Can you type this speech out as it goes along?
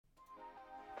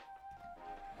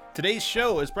Today's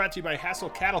show is brought to you by Hassel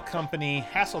Cattle Company.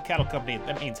 Hassel Cattle Company,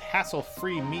 that means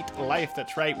hassle-free meat life.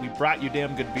 That's right, we brought you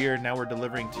damn good beer, now we're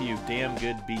delivering to you damn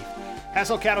good beef.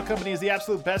 Hassel Cattle Company is the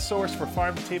absolute best source for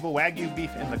farm-to-table Wagyu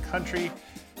beef in the country.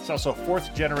 It's also a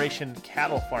fourth-generation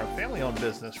cattle farm, family-owned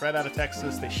business right out of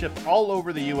Texas. They ship all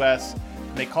over the U.S.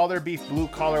 They call their beef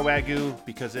blue-collar Wagyu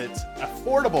because it's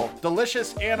affordable,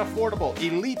 delicious, and affordable.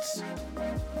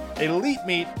 Elite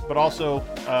meat, but also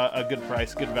a good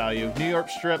price, good value. New York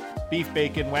strip, beef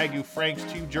bacon, Wagyu Franks,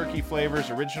 2 jerky flavors,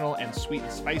 original and sweet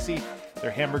and spicy. Their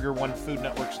hamburger, One Food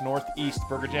Network's Northeast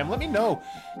Burger Jam. Let me know.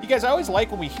 You guys, I always like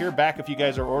when we hear back if you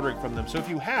guys are ordering from them. So if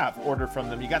you have ordered from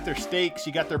them, you got their steaks,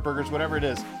 you got their burgers, whatever it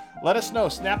is, let us know.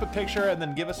 Snap a picture and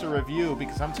then give us a review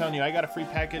because I'm telling you, I got a free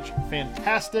package.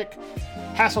 Fantastic.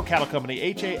 Hassel Cattle Company,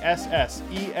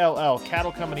 Hassell,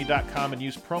 cattlecompany.com, and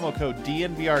use promo code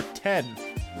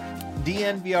DNVR10.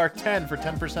 DNVR10 for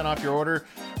 10% off your order.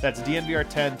 That's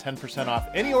DNVR10, 10% off.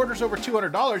 Any orders over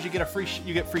 $200,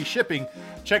 you get free shipping.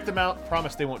 Check them out.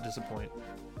 Promise they won't disappoint.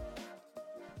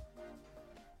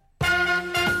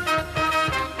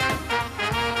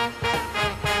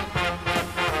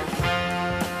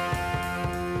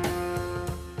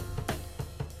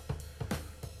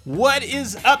 What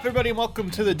is up, everybody, and welcome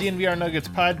to the DNVR Nuggets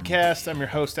podcast. I'm your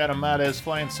host, Adam Mattes,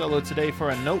 flying solo today for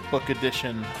a notebook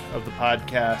edition of the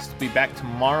podcast. Be back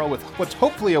tomorrow with what's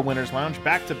hopefully a winner's lounge,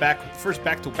 first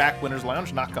back-to-back winner's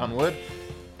lounge, knock on wood.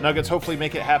 Nuggets hopefully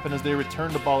make it happen as they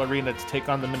return to Ball Arena to take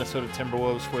on the Minnesota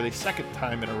Timberwolves for the second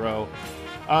time in a row.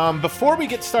 Before we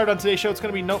get started on today's show, it's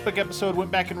going to be a notebook episode.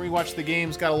 Went back and rewatched the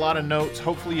games, got a lot of notes.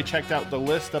 Hopefully you checked out the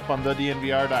list up on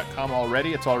thednvr.com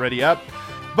already. It's already up.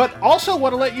 But also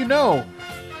want to let you know,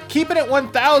 Keeping It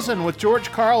 1000 with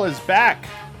George Karl is back.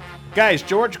 Guys,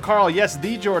 George Karl, yes,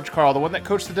 the George Karl, the one that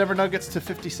coached the Denver Nuggets to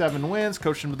 57 wins,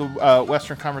 coached them to the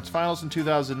Western Conference Finals in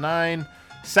 2009,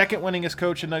 second winningest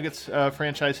coach in Nuggets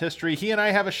franchise history. He and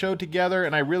I have a show together,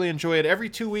 and I really enjoy it. Every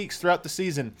 2 weeks throughout the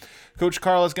season, Coach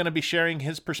Karl is going to be sharing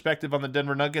his perspective on the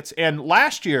Denver Nuggets. And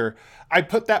last year, I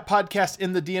put that podcast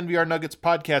in the DNVR Nuggets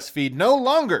podcast feed. No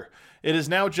longer. It is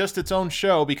now just its own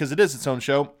show because it is its own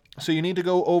show. So you need to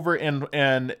go over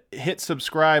and hit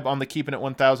subscribe on the Keeping It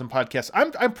 1000 podcast.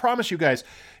 I promise you guys,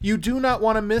 you do not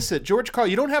want to miss it. George Karl,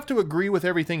 you don't have to agree with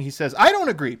everything he says. I don't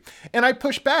agree. And I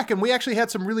push back, and we actually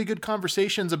had some really good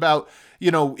conversations about,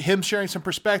 him sharing some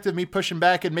perspective, me pushing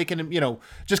back and making him,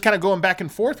 just kind of going back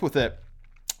and forth with it.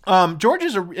 George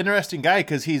is an interesting guy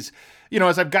because he's,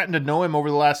 as I've gotten to know him over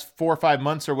the last 4 or 5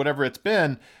 months or whatever it's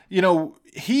been,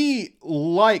 he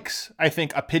likes, I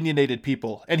think, opinionated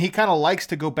people, and he kind of likes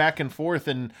to go back and forth.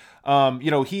 And,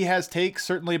 he has takes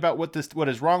certainly about what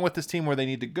is wrong with this team, where they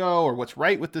need to go, or what's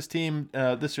right with this team,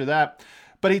 this or that.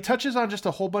 But he touches on just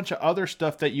a whole bunch of other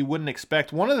stuff that you wouldn't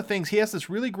expect. One of the things, he has this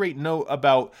really great note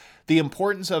about the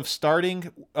importance of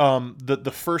starting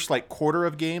the first quarter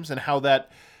of games and how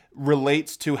that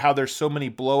relates to how there's so many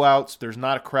blowouts. There's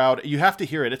not a crowd. You have to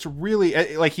hear it. It's really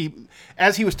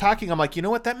as he was talking, I'm like, you know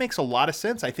what? That makes a lot of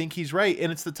sense. I think he's right.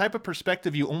 And it's the type of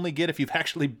perspective you only get if you've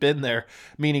actually been there,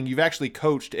 meaning you've actually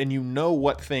coached and you know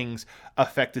what things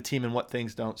affect the team and what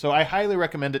things don't. So I highly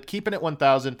recommend it. Keeping It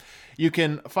 1000. You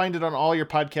can find it on all your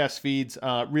podcast feeds.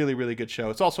 Really, really good show.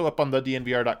 It's also up on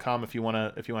thednvr.com if you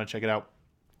want to check it out.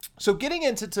 So getting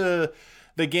into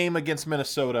the game against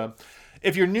Minnesota.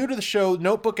 If you're new to the show,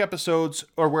 notebook episodes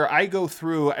are where I go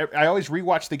through. I always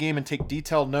rewatch the game and take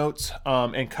detailed notes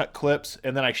and cut clips,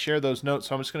 and then I share those notes.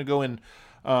 So I'm just going to go in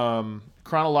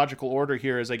chronological order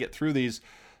here as I get through these.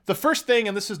 The first thing,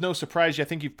 and this is no surprise, I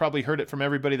think you've probably heard it from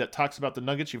everybody that talks about the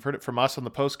Nuggets. You've heard it from us on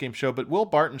the postgame show, but Will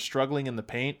Barton struggling in the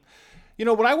paint.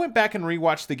 When I went back and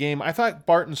rewatched the game, I thought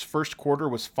Barton's first quarter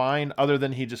was fine, other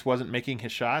than he just wasn't making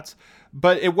his shots.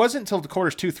 But it wasn't until the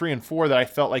quarters 2, 3, and 4 that I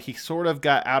felt like he sort of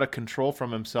got out of control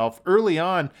from himself. Early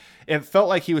on, it felt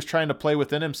like he was trying to play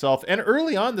within himself. And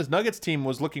early on, this Nuggets team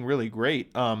was looking really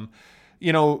great.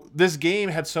 This game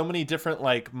had so many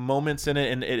different moments in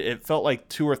it, and it felt like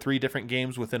 2 or 3 different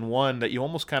games within one that you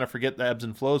almost kind of forget the ebbs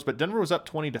and flows. But Denver was up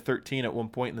 20-13 at one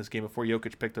point in this game before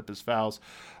Jokic picked up his fouls.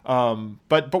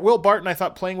 But Will Barton, I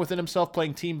thought, playing within himself,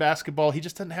 playing team basketball, he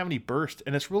just doesn't have any burst,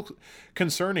 and it's real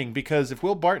concerning because if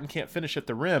Will Barton can't finish at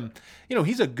the rim,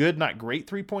 he's a good, not great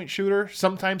 3-point shooter.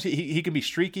 Sometimes he can be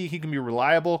streaky, he can be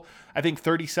reliable. I think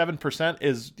 37%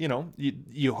 is,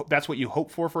 that's what you hope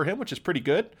for him, which is pretty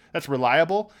good. That's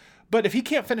reliable. But if he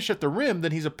can't finish at the rim,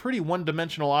 then he's a pretty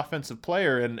one-dimensional offensive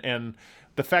player. And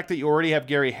the fact that you already have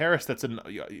Gary Harris, that's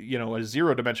a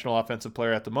zero-dimensional offensive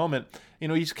player at the moment,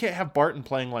 you just can't have Barton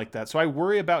playing like that. So I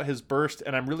worry about his burst,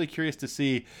 and I'm really curious to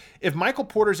see if Michael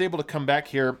Porter's able to come back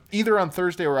here either on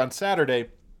Thursday or on Saturday.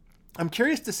 I'm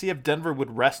curious to see if Denver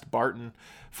would rest Barton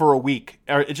for a week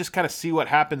or just kind of see what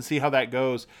happens, see how that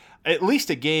goes. At least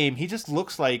a game. He just doesn't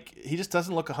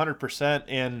look 100%.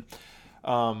 And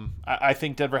I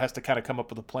think Denver has to kind of come up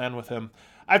with a plan with him.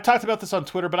 I've talked about this on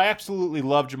Twitter, but I absolutely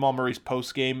love Jamal Murray's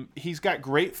post game. He's got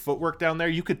great footwork down there.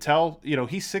 You could tell,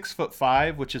 he's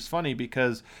 6'5", which is funny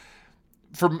because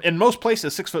in most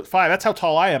places, 6'5", that's how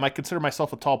tall I am. I consider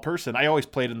myself a tall person. I always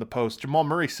played in the post. Jamal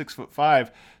Murray's 6'5",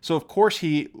 so of course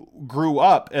he grew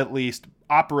up at least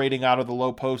operating out of the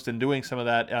low post and doing some of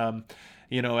that,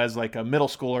 as like a middle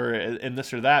schooler and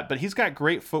this or that. But he's got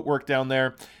great footwork down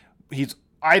there. He's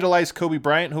idolized Kobe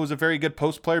Bryant, who was a very good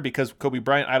post player, because Kobe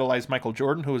Bryant idolized Michael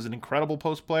Jordan, who was an incredible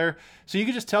post player. So you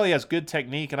can just tell he has good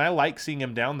technique, and I like seeing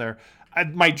him down there.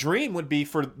 My dream would be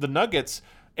for the Nuggets,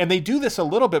 and they do this a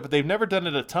little bit, but they've never done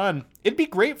it a ton. It'd be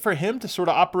great for him to sort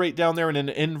of operate down there in an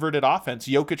inverted offense.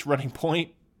 Jokic running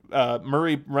point,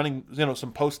 Murray running,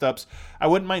 some post-ups. I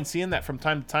wouldn't mind seeing that from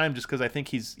time to time, just because I think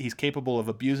he's capable of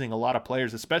abusing a lot of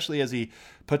players, especially as he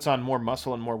puts on more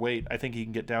muscle and more weight. I think he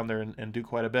can get down there and do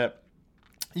quite a bit.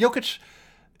 Jokic,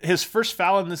 his first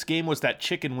foul in this game was that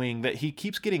chicken wing that he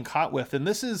keeps getting caught with. And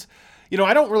this is,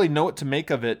 I don't really know what to make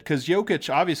of it, because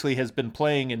Jokic obviously has been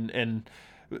playing in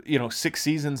 6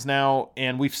 seasons now,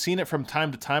 and we've seen it from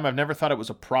time to time. I've never thought it was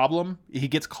a problem. He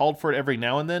gets called for it every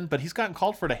now and then, but he's gotten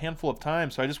called for it a handful of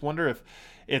times. So I just wonder if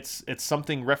it's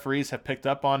something referees have picked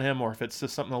up on him, or if it's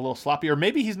just something a little sloppy, or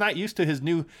maybe he's not used to his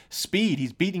new speed.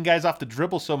 He's beating guys off the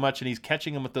dribble so much, and he's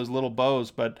catching them with those little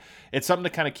bows. But it's something to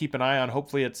kind of keep an eye on.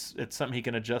 Hopefully it's something he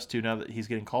can adjust to now that he's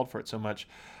getting called for it so much.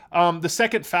 The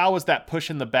second foul was that push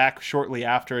in the back shortly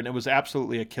after, and it was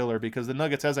absolutely a killer because the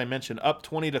Nuggets, as I mentioned, up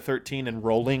 20-13 and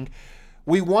rolling.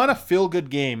 We want a feel-good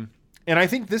game, and I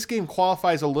think this game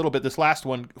qualifies a little bit. This last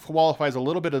one qualifies a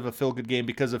little bit of a feel-good game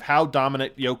because of how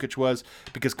dominant Jokic was,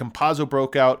 because Campazzo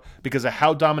broke out, because of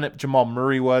how dominant Jamal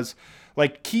Murray was.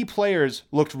 Like, key players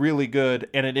looked really good,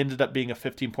 and it ended up being a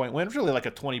 15-point win. It was really like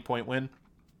a 20-point win.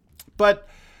 But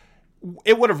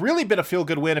it would have really been a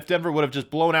feel-good win if Denver would have just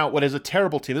blown out what is a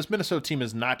terrible team. This Minnesota team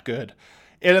is not good.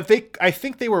 And I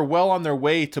think they were well on their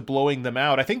way to blowing them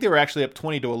out. I think they were actually up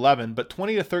 20-11, but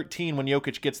 20-13 when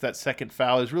Jokic gets that second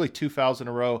foul, it was really 2 fouls in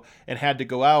a row and had to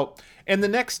go out. And the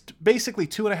next basically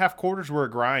 2.5 quarters were a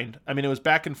grind. I mean, it was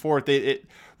back and forth.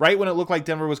 Right when it looked like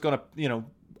Denver was going to,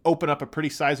 open up a pretty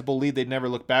sizable lead they'd never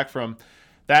look back from,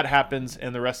 that happens,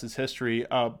 and the rest is history.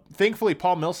 Thankfully,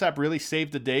 Paul Millsap really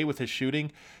saved the day with his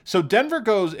shooting. So Denver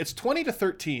goes, it's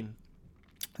 20-13.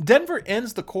 Denver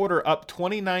ends the quarter up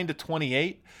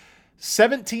 29-28,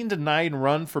 17-9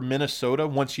 run for Minnesota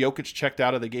once Jokic checked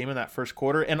out of the game in that first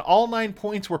quarter, and all 9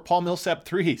 points were Paul Millsap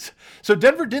threes. So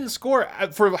Denver didn't score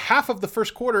for half of the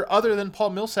first quarter other than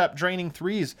Paul Millsap draining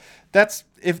threes.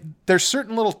 If there's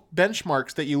certain little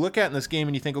benchmarks that you look at in this game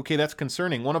and you think, okay, that's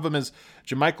concerning. One of them is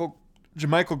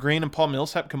JaMychal Green and Paul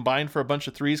Millsap combined for a bunch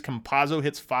of threes. Campazzo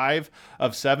hits 5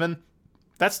 of 7.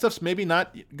 That stuff's maybe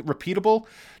not repeatable.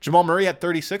 Jamal Murray had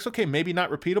 36. Okay, maybe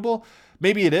not repeatable.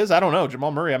 Maybe it is. I don't know.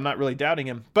 Jamal Murray, I'm not really doubting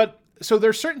him. But so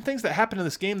there's certain things that happen in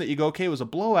this game that you go, okay, it was a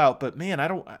blowout, but man,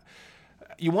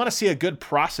 you want to see a good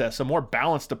process, a more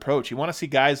balanced approach. You want to see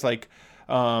guys like,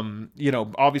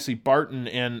 obviously Barton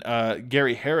and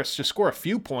Gary Harris just score a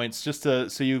few points just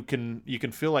so you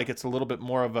can feel like it's a little bit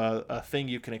more of a thing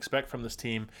you can expect from this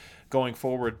team going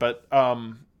forward. But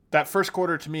that first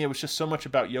quarter, to me, it was just so much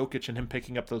about Jokic and him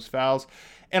picking up those fouls.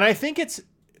 And I think it's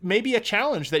maybe a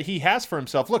challenge that he has for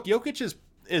himself. Look, Jokic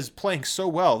is playing so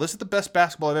well. This is the best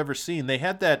basketball I've ever seen. They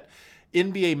had that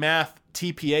NBA math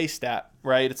TPA stat,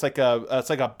 right? It's like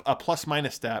a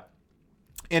plus-minus stat.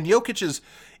 And Jokic is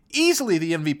easily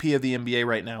the MVP of the NBA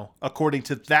right now, according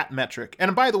to that metric.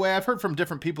 And by the way, I've heard from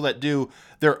different people that do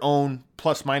their own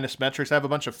plus-minus metrics. I have a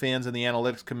bunch of fans in the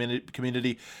analytics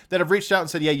community that have reached out and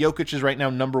said, yeah, Jokic is right now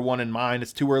number one in mine.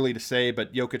 It's too early to say,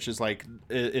 but Jokic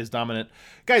is dominant.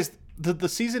 Guys, the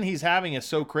season he's having is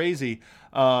so crazy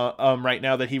right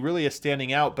now that he really is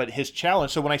standing out. But his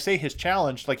challenge, so when I say his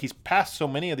challenge, like he's passed so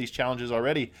many of these challenges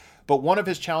already, but one of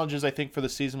his challenges, I think, for the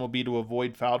season will be to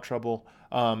avoid foul trouble.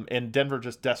 And Denver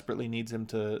just desperately needs him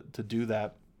to do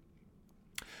that.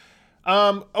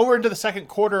 Over into the second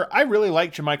quarter, I really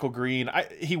like JaMychal Green.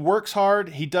 He works hard.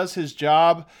 He does his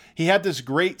job. He had this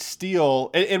great steal.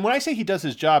 And when I say he does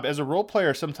his job, as a role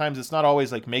player, sometimes it's not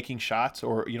always like making shots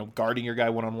or, guarding your guy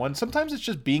one-on-one. Sometimes it's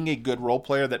just being a good role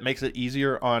player that makes it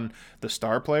easier on the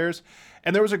star players.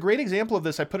 And there was a great example of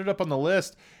this. I put it up on the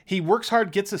list. He works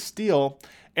hard, gets a steal,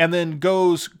 and then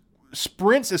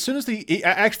sprints as soon as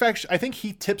I think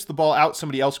he tips the ball out,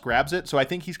 somebody else grabs it, so I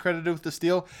think he's credited with the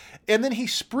steal, and then he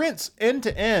sprints end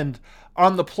to end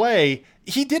on the play,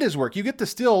 he did his work. You get the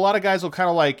steal. A lot of guys will kind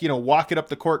of like, walk it up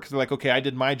the court because they're like, okay, I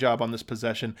did my job on this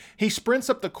possession. He sprints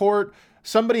up the court.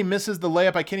 Somebody misses the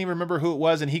layup. I can't even remember who it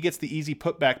was, and he gets the easy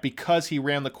putback because he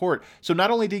ran the court. So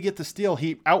not only did he get the steal,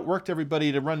 he outworked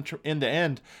everybody to run end to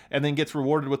end and then gets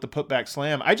rewarded with the putback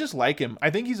slam. I just like him.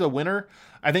 I think he's a winner.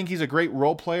 I think he's a great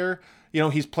role player.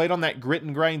 He's played on that grit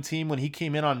and grind team. When he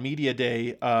came in on media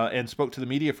day and spoke to the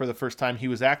media for the first time, he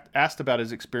was asked about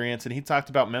his experience, and he talked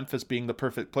about Memphis being the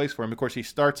perfect place for him. Of course, he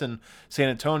starts in San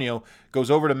Antonio,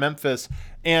 goes over to Memphis,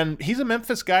 and he's a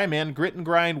Memphis guy, man. Grit and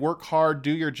grind, work hard,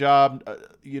 do your job.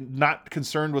 You're not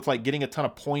concerned with like getting a ton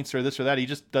of points or this or that. He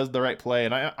just does the right play,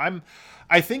 and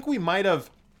I think we might have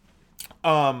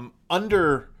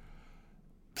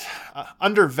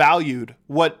undervalued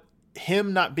what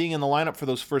him not being in the lineup for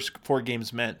those first 4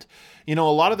 games meant. A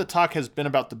lot of the talk has been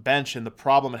about the bench and the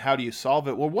problem and how do you solve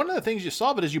it. Well, one of the things you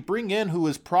solve it is you bring in who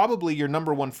is probably your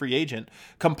number 1 free agent.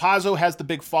 Campazzo has the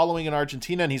big following in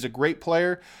Argentina, and he's a great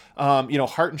player.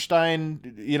 Hartenstein,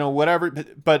 whatever.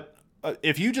 But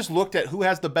if you just looked at who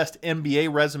has the best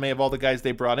NBA resume of all the guys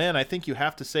they brought in, I think you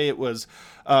have to say it was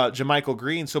JaMychal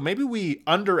Green. So maybe we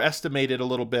underestimated a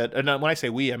little bit, and when I say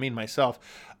we, I mean myself,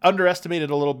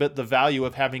 underestimated a little bit the value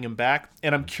of having him back.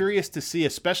 And I'm curious to see,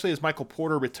 especially as Michael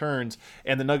Porter returns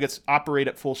and the Nuggets operate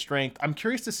at full strength, I'm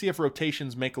curious to see if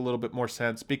rotations make a little bit more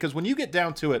sense. Because when you get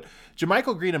down to it,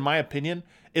 JaMychal Green, in my opinion,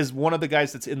 is one of the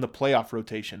guys that's in the playoff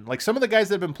rotation. Like some of the guys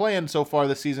that have been playing so far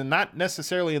this season, not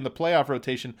necessarily in the playoff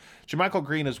rotation, JaMychal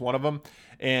Green is one of them.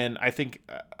 And I think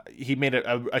he made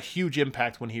a huge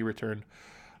impact when he returned.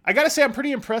 I got to say, I'm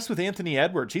pretty impressed with Anthony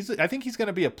Edwards. I think he's going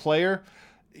to be a player.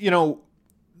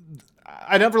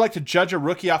 I never like to judge a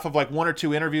rookie off of like 1 or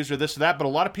 2 interviews or this or that, but a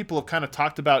lot of people have kind of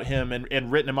talked about him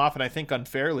and written him off, and I think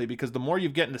unfairly, because the more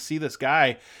you've gotten to see this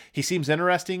guy, he seems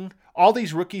interesting. All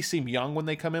these rookies seem young when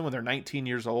they come in, when they're 19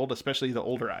 years old, especially the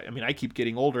older. I mean, I keep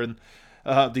getting older,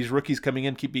 and these rookies coming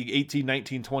in keep being 18,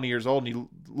 19, 20 years old, and you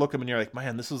look at them and you're like,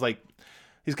 man, this is like,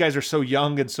 these guys are so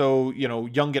young and so,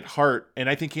 young at heart, and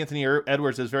I think Anthony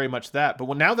Edwards is very much that.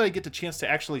 But now that I get the chance to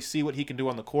actually see what he can do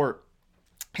on the court,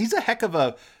 he's a heck of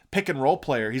a pick and roll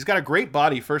player. He's got a great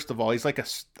body, first of all. He's like a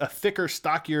thicker,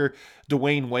 stockier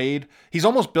Dwayne Wade. He's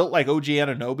almost built like OG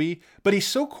Anunoby, but he's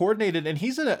so coordinated, and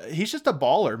he's just a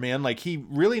baller, man. Like, he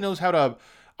really knows how to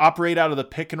operate out of the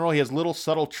pick and roll. He has little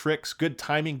subtle tricks, good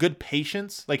timing, good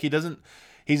patience. Like,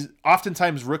 he's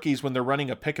oftentimes rookies when they're running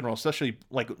a pick and roll, especially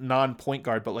like non-point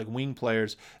guard, but like wing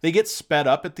players, they get sped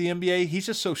up at the NBA. He's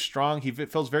just so strong. He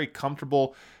feels very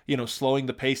comfortable, slowing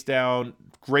the pace down,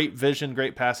 great vision,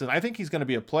 great passes. I think he's going to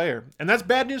be a player. And that's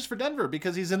bad news for Denver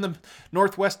because he's in the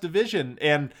Northwest Division.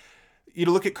 And you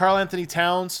look at Karl Anthony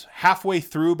Towns halfway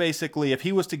through, basically, if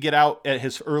he was to get out at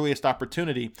his earliest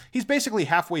opportunity, he's basically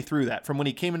halfway through that from when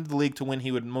he came into the league to when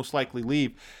he would most likely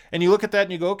leave. And you look at that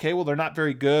and you go, okay, well, they're not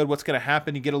very good. What's going to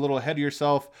happen? You get a little ahead of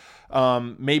yourself.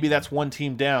 Maybe that's one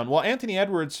team down. Well, Anthony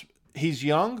Edwards, he's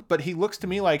young, but he looks to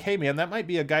me like, hey, man, that might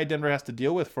be a guy Denver has to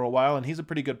deal with for a while, and he's a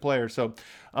pretty good player. So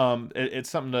it's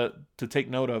something to take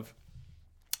note of.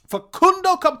 Facu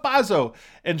Campazzo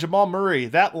and Jamal Murray,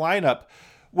 that lineup.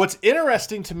 What's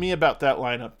interesting to me about that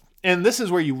lineup, and this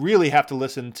is where you really have to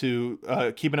listen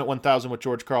to Keeping It 1000 with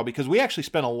George Karl, because we actually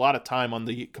spent a lot of time on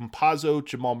the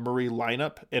Campazzo-Jamal Murray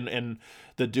lineup and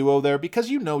the duo there, because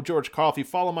George Karl, if you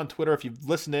follow him on Twitter, if you've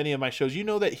listened to any of my shows, you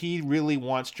know that he really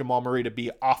wants Jamal Murray to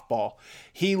be off ball.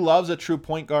 He loves a true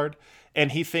point guard,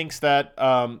 and he thinks that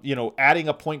adding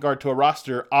a point guard to a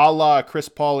roster a la Chris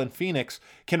Paul in Phoenix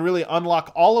can really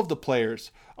unlock all of the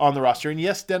players on the roster. And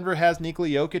yes, Denver has Nikola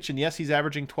Jokic, and yes, he's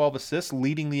averaging 12 assists,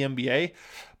 leading the NBA.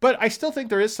 But I still think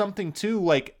there is something to,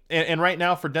 like, and right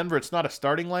now for Denver, it's not a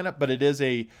starting lineup, but it is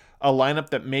a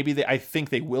lineup that maybe I think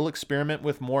they will experiment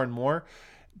with more and more.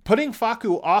 Putting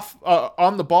Facu off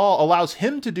on the ball allows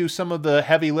him to do some of the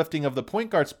heavy lifting of the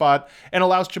point guard spot, and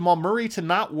allows Jamal Murray to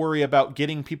not worry about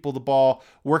getting people the ball,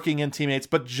 working in teammates,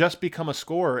 but just become a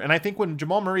scorer. And I think when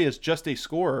Jamal Murray is just a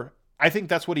scorer, I think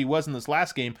that's what he was in this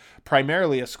last game,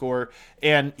 primarily a scorer,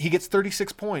 and he gets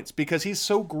 36 points because he's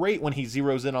so great when he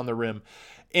zeroes in on the rim.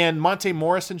 And Monte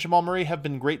Morris and Jamal Murray have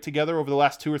been great together over the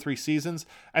last 2 or 3 seasons.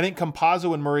 I think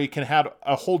Campazzo and Murray can have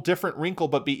a whole different wrinkle,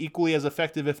 but be equally as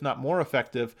effective, if not more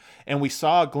effective. And we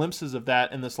saw glimpses of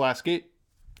that in this last game.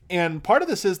 And part of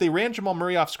this is they ran Jamal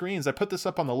Murray off screens. I put this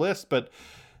up on the list, but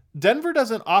Denver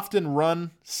doesn't often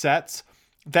run sets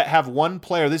that have one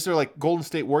player. These are like Golden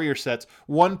State Warrior sets.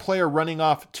 One player running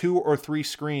off 2 or 3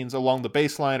 screens along the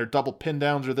baseline, or double pin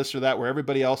downs, or this or that, where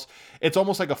everybody else, it's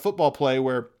almost like a football play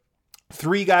where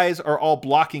three guys are all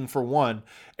blocking for one.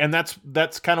 And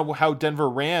that's kind of how Denver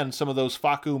ran some of those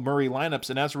Facu Murray lineups.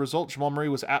 And as a result, Jamal Murray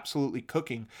was absolutely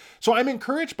cooking. So I'm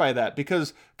encouraged by that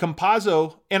because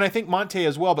Campazzo, and I think Monte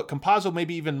as well, but Campazzo may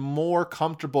be even more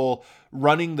comfortable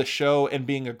running the show and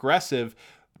being aggressive,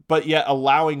 but yet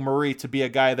allowing Murray to be a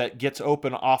guy that gets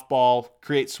open off ball,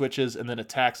 creates switches, and then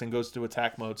attacks and goes to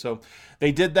attack mode. So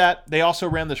they did that. They also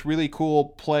ran this really cool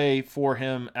play for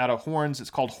him out of Horns. It's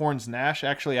called Horns Nash,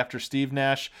 actually, after Steve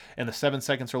Nash and the 7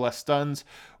 seconds or less stuns,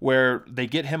 where they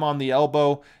get him on the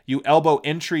elbow. You elbow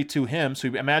entry to him. So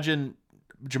imagine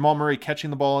Jamal Murray catching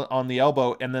the ball on the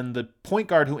elbow, and then the point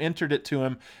guard who entered it to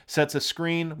him sets a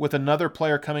screen with another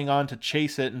player coming on to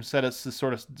chase it and set us this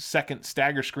sort of second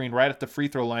stagger screen right at the free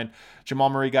throw line. Jamal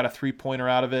Murray got a 3-pointer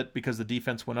out of it because the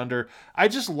defense went under. I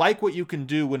just like what you can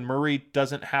do when Murray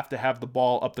doesn't have to have the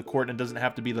ball up the court and doesn't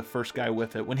have to be the first guy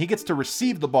with it. When he gets to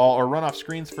receive the ball or run off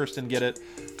screens first and get it,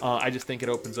 I just think it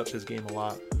opens up his game a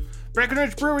lot.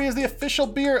 Breckenridge Brewery is the official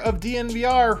beer of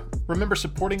DNVR. Remember,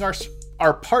 supporting our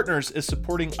partners is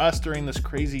supporting us during this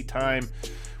crazy time.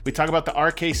 We talk about the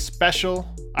RK Special.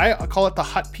 I call it the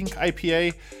Hot Pink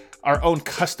IPA, our own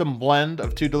custom blend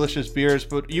of two delicious beers.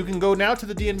 But you can go now to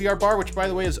the DNVR bar, which, by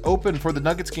the way, is open for the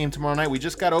Nuggets game tomorrow night. We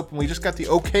just got open. We just got the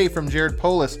okay from Jared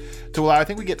Polis to allow, I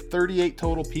think we get 38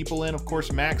 total people in. Of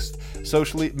course, mass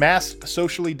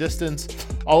socially distanced.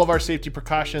 All of our safety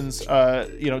precautions,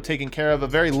 taken care of. A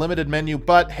very limited menu,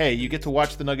 but hey, you get to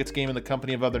watch the Nuggets game in the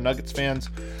company of other Nuggets fans.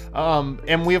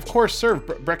 And we, of course,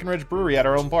 serve Breckenridge Brewery at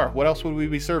our own bar. What else would we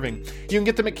be serving? You can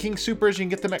get them at King Soopers. You can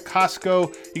get them at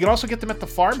Costco. You can also get them at the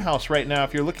Farmhouse right now.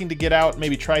 If you're looking to get out,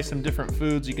 maybe try some different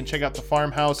foods, you can check out the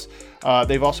Farmhouse.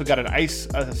 They've also got an ice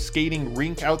skating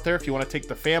rink out there if you want to take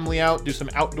the family out, do some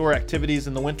outdoor activities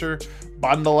in the winter.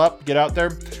 Bundle up, get out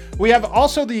there. We have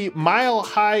also the Mile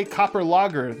High Copper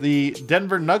Lager, the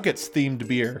Denver Nuggets themed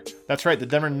beer. That's right, the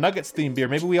Denver Nuggets themed beer.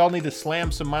 Maybe we all need to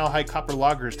slam some Mile High Copper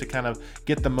Lagers to kind of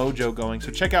get the mojo going. So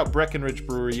check out Breckenridge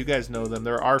Brewery. You guys know them.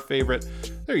 They're our favorite.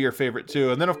 They're your favorite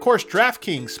too. And then, of course,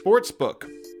 DraftKings Sportsbook.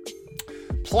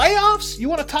 Playoffs? You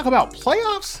want to talk about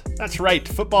playoffs? That's right.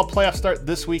 Football playoffs start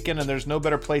this weekend, and there's no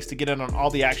better place to get in on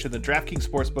all the action than DraftKings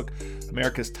Sportsbook,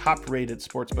 America's top-rated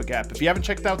sportsbook app. If you haven't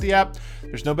checked out the app,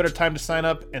 there's no better time to sign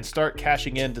up and start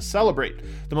cashing in to celebrate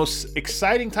the most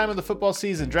exciting time of the football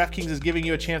season. DraftKings is giving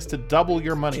you a chance to double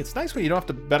your money. It's nice when you don't have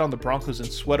to bet on the Broncos and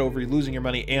sweat over losing your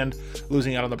money and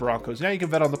losing out on the Broncos. Now you can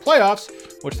bet on the playoffs,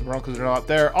 which the Broncos are not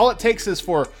there. All it takes is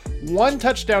for one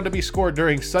touchdown to be scored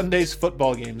during Sunday's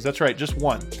football games. That's right, just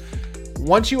one.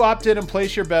 Once you opt in and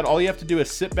place your bet, all you have to do is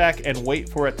sit back and wait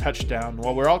for a touchdown.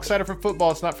 While we're all excited for football,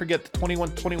 let's not forget the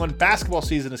 21-21 basketball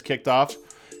season is kicked off.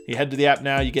 You head to the app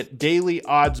now, you get daily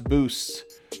odds boosts.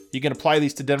 You can apply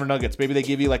these to Denver Nuggets. Maybe they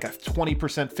give you like a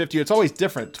 20%, 50. It's always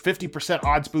different. 50%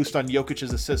 odds boost on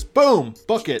Jokic's assist. Boom,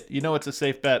 book it. You know it's a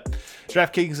safe bet.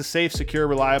 DraftKings is safe, secure,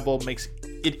 reliable, makes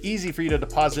it easy for you to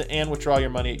deposit and withdraw your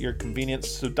money at your convenience.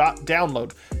 So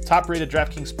download top-rated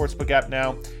DraftKings Sportsbook app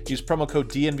now. Use promo code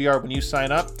DNVR when you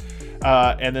sign up.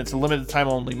 And it's a limited time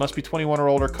only. Must be 21 or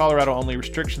older. Colorado only.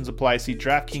 Restrictions apply. See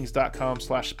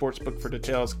DraftKings.com/sportsbook for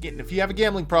details. If you have a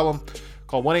gambling problem,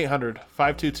 call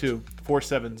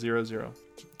 1-800-522-4700.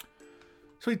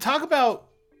 So we talk about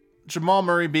Jamal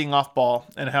Murray being off ball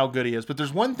and how good he is, but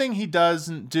there's one thing he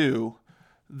doesn't do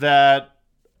that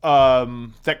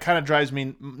kind of drives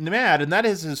me mad, and that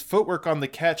is his footwork on the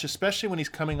catch, especially when he's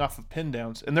coming off of pin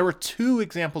downs. And there were two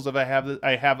examples I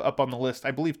have up on the list,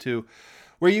 I believe two,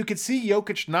 where you could see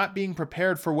Jokic not being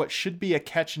prepared for what should be a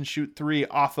catch and shoot three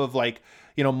off of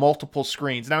multiple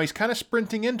screens. Now he's kind of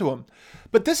sprinting into him.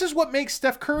 But this is what makes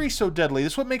Steph Curry so deadly.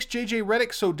 This is what makes JJ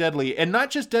Redick so deadly. And not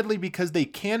just deadly because they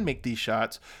can make these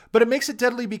shots, but it makes it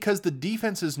deadly because the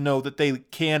defenses know that they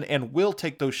can and will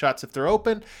take those shots if they're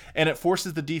open, and it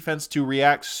forces the defense to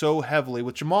react so heavily.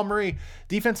 With Jamal Murray,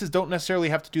 defenses don't necessarily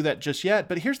have to do that just yet.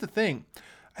 But here's the thing.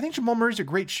 I think Jamal Murray's a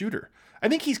great shooter. I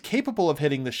think he's capable of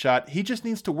hitting the shot. He just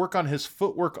needs to work on his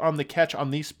footwork on the catch on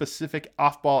these specific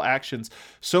off-ball actions.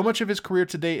 So much of his career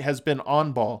to date has been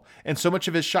on ball, and so much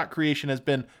of his shot creation has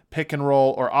been pick and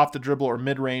roll or off the dribble or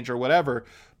mid-range or whatever.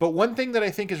 But one thing that I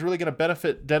think is really going to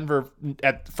benefit Denver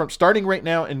from starting right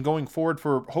now and going forward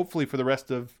for hopefully for the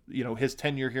rest of his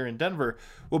tenure here in Denver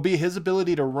will be his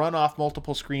ability to run off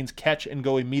multiple screens, catch, and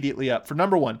go immediately up. For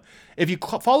number one, if you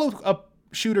follow a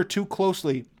shooter too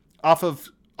closely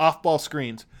off-ball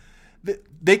screens,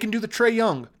 they can do the Trae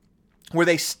Young. where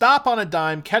they stop on a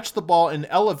dime, catch the ball, and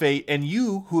elevate, and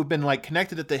you, who have been like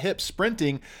connected at the hip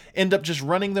sprinting, end up just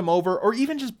running them over or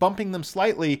even just bumping them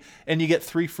slightly, and you get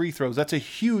 3 free throws. That's a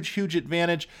huge, huge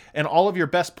advantage, and all of your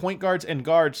best point guards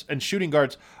and shooting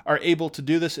guards are able to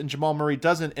do this, and Jamal Murray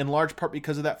doesn't, in large part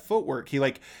because of that footwork. He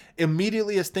like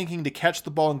immediately is thinking to catch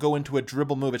the ball and go into a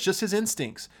dribble move. It's just his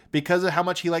instincts because of how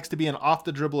much he likes to be an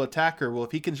off-the-dribble attacker. Well,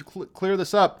 if he can clear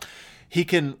this up, he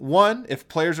can, one, if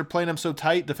players are playing him so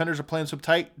tight, defenders are playing so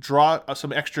tight, draw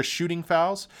some extra shooting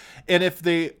fouls. And if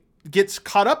they gets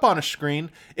caught up on a screen,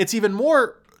 it's even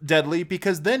more deadly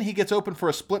because then he gets open for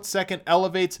a split second,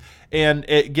 elevates, and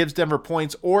it gives Denver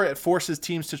points, or it forces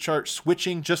teams to start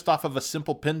switching just off of a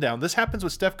simple pin down. This happens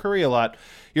with Steph Curry a lot.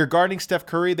 You're guarding Steph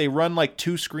Curry, they run like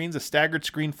 2 screens, a staggered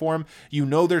screen for him. You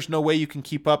know there's no way you can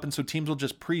keep up, and so teams will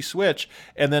just pre-switch,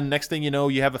 and then next thing you know,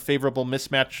 you have a favorable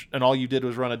mismatch, and all you did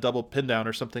was run a double pin down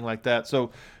or something like that. So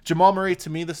Jamal Murray,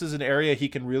 to me, this is an area he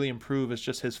can really improve, is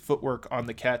just his footwork on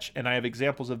the catch, and I have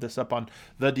examples of this up on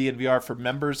the DNVR for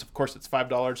members. Of course, it's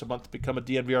 $5 a month to become a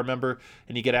DNVR member,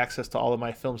 and you get access to all of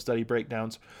my film study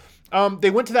breakdowns.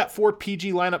 They went to that 4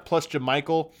 PG lineup plus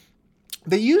JaMychal.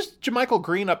 They used JaMychal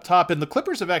Green up top, and the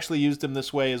Clippers have actually used him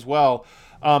this way as well.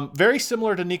 Very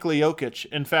similar to Nikola Jokic.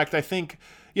 In fact, I think,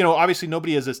 obviously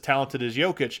nobody is as talented as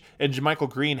Jokic, and JaMychal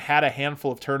Green had a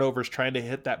handful of turnovers trying to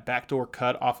hit that backdoor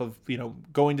cut off of,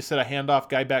 going to set a handoff,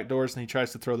 guy backdoors, and he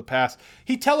tries to throw the pass.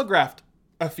 He telegraphed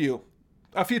a few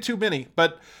too many,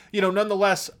 but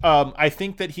nonetheless, I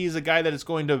think that he's a guy that is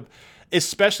going to,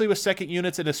 especially with second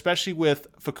units and especially with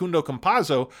Facundo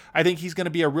Campazzo, I think he's going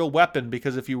to be a real weapon,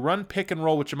 because if you run pick and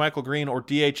roll with JaMychal Green or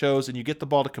DHOs and you get the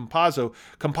ball to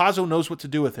Campazzo knows what to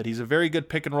do with it. He's a very good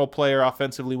pick and roll player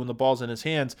offensively when the ball's in his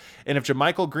hands, and if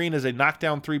JaMychal Green is a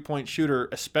knockdown three-point shooter,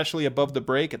 especially above the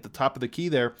break at the top of the key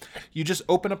there, you just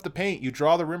open up the paint, you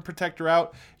draw the rim protector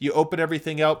out, you open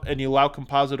everything up, and you allow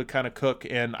Campazzo to kind of cook,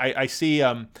 and I see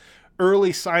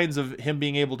early signs of him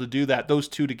being able to do that, those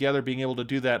two together being able to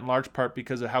do that, in large part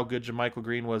because of how good JaMychal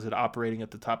Green was at operating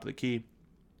at the top of the key.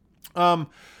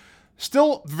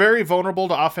 Still very vulnerable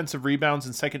to offensive rebounds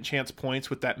and second chance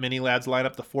points with that mini lads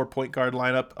lineup, the 4-point guard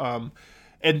lineup.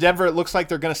 And Denver, it looks like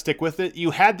they're going to stick with it.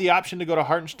 You had the option to go to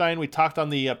Hartenstein. We talked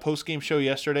on the post-game show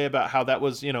yesterday about how that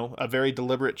was, a very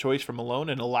deliberate choice from Malone,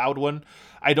 and a loud one.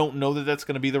 I don't know that that's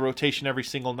going to be the rotation every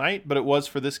single night, but it was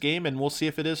for this game, and we'll see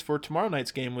if it is for tomorrow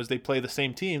night's game, as they play the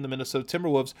same team, the Minnesota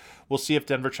Timberwolves. We'll see if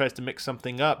Denver tries to mix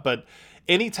something up. But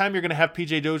anytime you're going to have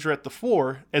PJ Dozier at the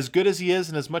 4, as good as he is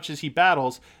and as much as he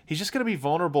battles, he's just going to be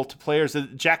vulnerable to players.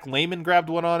 Jack Layman grabbed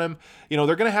one on him. They're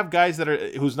going to have guys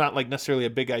who's not like necessarily a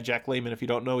big guy. Jack Layman, if you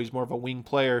don't know, he's more of a wing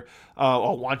player, a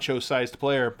Wancho-sized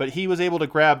player, but he was able to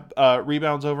grab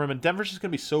rebounds over him, and Denver's just going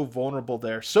to be so vulnerable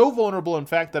there. So vulnerable, in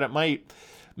fact, that it might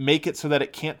make it so that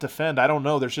it can't defend. I don't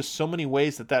know. There's just so many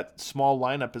ways that small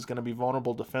lineup is going to be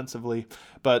vulnerable defensively,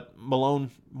 but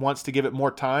Malone wants to give it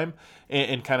more time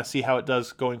and kind of see how it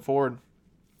does going forward.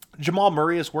 Jamal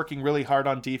Murray is working really hard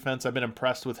on defense. I've been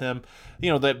impressed with him.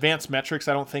 The advanced metrics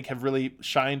I don't think have really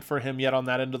shined for him yet on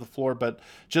that end of the floor, but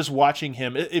just watching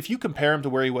him, if you compare him to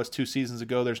where he was 2 seasons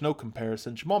ago, there's no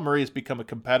comparison. Jamal Murray has become a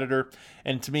competitor,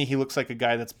 and to me, he looks like a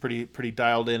guy that's pretty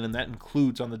dialed in, and that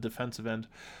includes on the defensive end.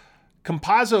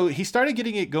 Campazzo, he started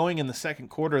getting it going in the second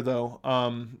quarter, though.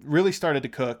 Really started to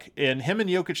cook. And him and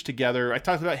Jokic together, I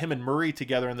talked about him and Murray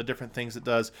together and the different things it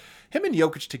does. Him and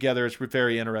Jokic together is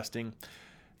very interesting.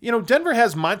 Denver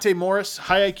has Monte Morris,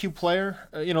 high IQ player.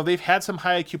 They've had some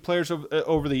high IQ players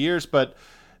over the years, but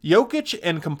Jokic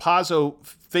and Campazzo,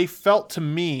 they felt to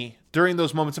me during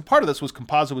those moments, and part of this was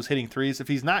Campazzo was hitting threes. If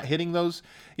he's not hitting those,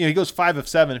 he goes 5 of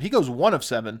 7. If he goes 1 of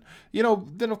 7,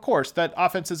 then of course that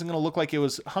offense isn't going to look like it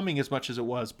was humming as much as it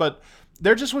was. But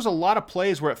there just was a lot of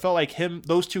plays where it felt like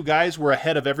those two guys were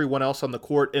ahead of everyone else on the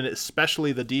court, and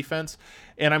especially the defense.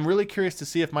 And I'm really curious to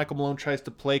see if Michael Malone tries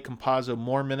to play Campazzo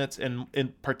more minutes, and in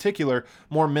particular,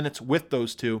 more minutes with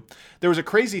those two. There was a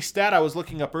crazy stat I was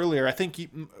looking up earlier. I think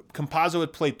Campazzo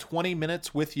had played 20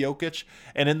 minutes with Jokic,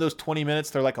 and in those 20 minutes,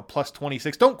 they're like a plus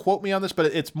 26. Don't quote me on this, but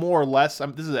it's more or less.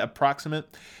 This is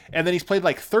approximate. And then he's played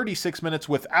like 36 minutes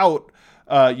without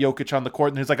Jokic on the court,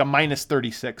 and there's like a minus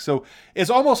 36. So it's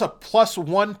almost a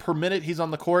 +1 per minute he's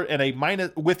on the court, and a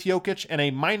minus with Jokic, and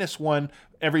a -1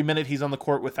 every minute he's on the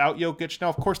court without Jokic. Now,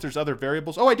 of course, there's other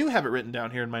variables. Oh, I do have it written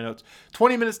down here in my notes.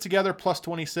 20 minutes together plus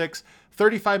 26,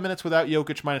 35 minutes without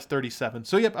Jokic minus 37.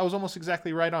 So, yep, I was almost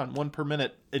exactly right on, 1 per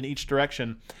minute in each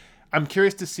direction. I'm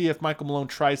curious to see if Michael Malone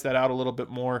tries that out a little bit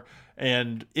more,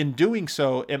 and in doing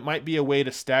so, it might be a way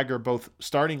to stagger both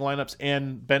starting lineups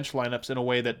and bench lineups in a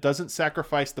way that doesn't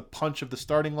sacrifice the punch of the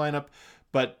starting lineup,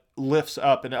 but lifts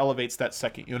up and elevates that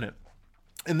second unit.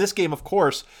 In this game, of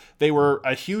course, they were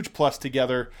a huge plus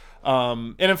together.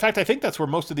 And in fact, I think that's where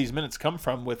most of these minutes come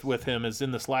from with him, is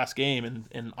in this last game.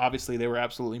 And obviously they were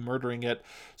absolutely murdering it.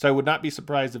 So I would not be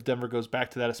surprised if Denver goes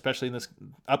back to that, especially in this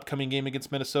upcoming game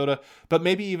against Minnesota, but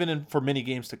maybe even for many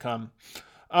games to come.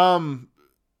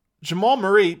 Jamal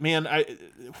Murray, man,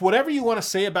 whatever you want to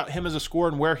say about him as a scorer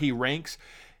and where he ranks,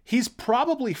 he's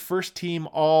probably first team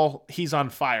he's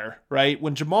on fire, right?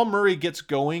 When Jamal Murray gets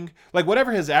going, like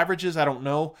whatever his average is, I don't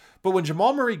know. But when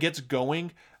Jamal Murray gets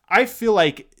going, I feel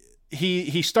like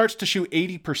he starts to shoot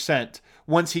 80%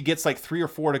 once he gets like 3 or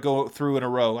 4 to go through in a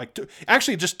row. Like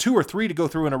actually just 2 or 3 to go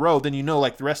through in a row, then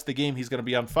like the rest of the game he's going to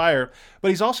be on fire. But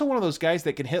he's also one of those guys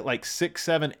that can hit like 6,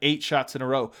 7, 8 shots in a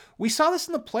row. We saw this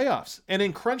in the playoffs and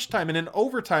in crunch time and in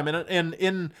overtime and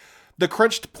in the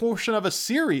crunched portion of a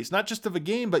series, not just of a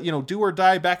game, but do or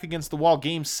die back against the wall.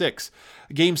 Game 6,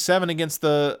 Game 7 against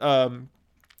the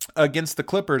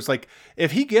Clippers. Like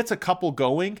if he gets a couple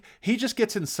going, he just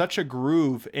gets in such a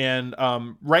groove. And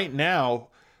right now,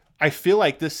 I feel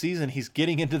like this season he's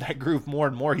getting into that groove more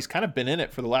and more. He's kind of been in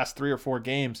it for the last 3 or 4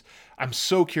 games. I'm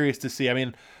so curious to see. I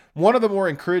mean, one of the more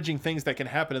encouraging things that can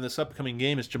happen in this upcoming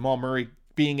game is Jamal Murray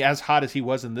being as hot as he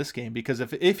was in this game, because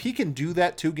if he can do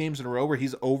that 2 games in a row where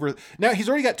he's over, now he's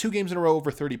already got 2 games in a row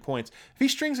over 30 points. If he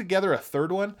strings together a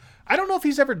third one, I don't know if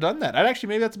he's ever done that.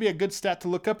 Maybe that's be a good stat to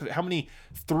look up, how many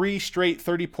 3 straight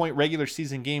 30-point regular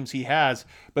season games he has.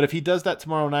 But if he does that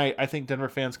tomorrow night, I think Denver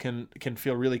fans can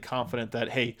feel really confident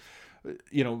that, hey,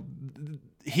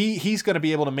 he's going to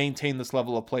be able to maintain this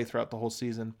level of play throughout the whole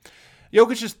season.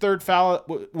 Jokic's third foul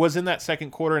was in that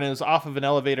second quarter, and it was off of an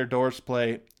elevator doors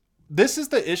play. This is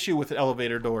the issue with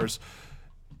elevator doors.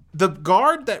 The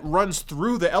guard that runs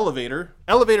through the elevator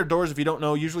doors, if you don't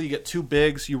know, usually you get 2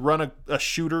 bigs. You run a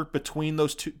shooter between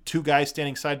those two guys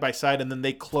standing side by side, and then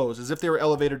they close. As if they were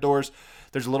elevator doors,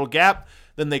 there's a little gap,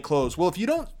 then they close. Well, if you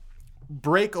don't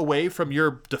break away from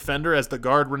your defender as the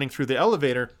guard running through the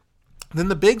elevator, then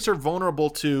the bigs are vulnerable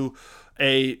to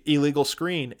a illegal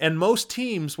screen. And most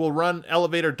teams will run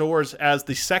elevator doors as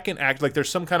the second act, like there's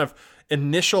some kind of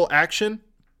initial action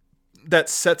that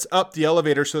sets up the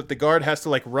elevator so that the guard has to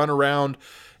like run around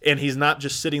and he's not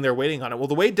just sitting there waiting on it. Well,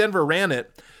 the way Denver ran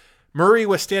it, Murray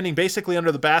was standing basically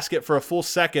under the basket for a full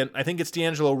second. I think it's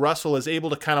D'Angelo Russell is able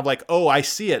to kind of like, oh, I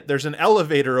see it. There's an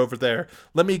elevator over there.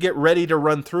 Let me get ready to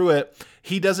run through it.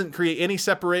 He doesn't create any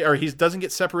he doesn't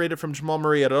get separated from Jamal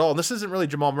Murray at all. And this isn't really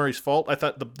Jamal Murray's fault. I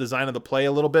thought the design of the play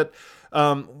a little bit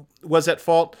was at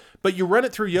fault. But you run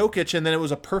it through Jokic, and then it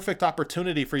was a perfect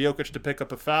opportunity for Jokic to pick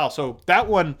up a foul. So that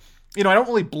one, I don't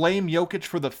really blame Jokic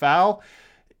for the foul.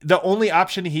 The only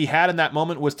option he had in that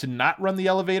moment was to not run the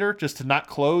elevator, just to not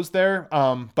close there.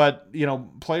 But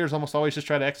players almost always just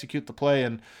try to execute the play,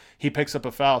 and he picks up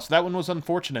a foul. So that one was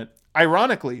unfortunate.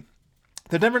 Ironically,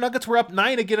 the Denver Nuggets were up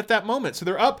 9 again at that moment. So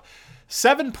they're up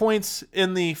 7 points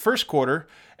in the first quarter,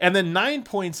 and then 9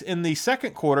 points in the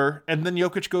second quarter, and then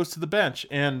Jokic goes to the bench.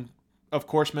 And, of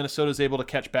course, Minnesota's able to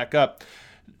catch back up.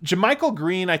 JaMychal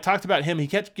Green, I talked about him. He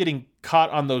kept getting caught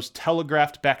on those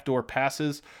telegraphed backdoor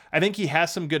passes. I think he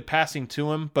has some good passing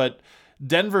to him, but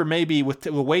Denver maybe, with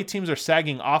the way teams are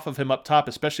sagging off of him up top,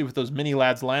 especially with those mini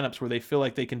lads lineups where they feel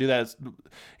like they can do that,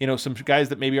 some guys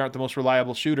that maybe aren't the most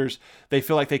reliable shooters, they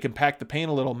feel like they can pack the paint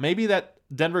a little. Maybe that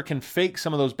Denver can fake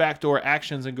some of those backdoor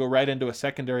actions and go right into a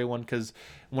secondary one, because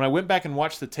when I went back and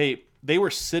watched the tape, they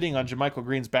were sitting on JaMychal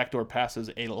Green's backdoor passes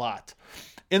a lot.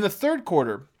 In the third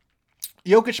quarter,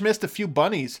 Jokic missed a few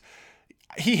bunnies.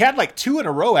 He had like 2 in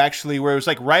a row, actually, where it was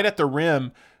like right at the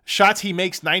rim. Shots he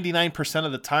makes 99%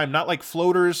 of the time. Not like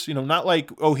floaters, not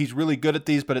like, oh, he's really good at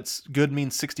these, but it's good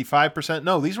means 65%.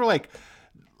 No, these were like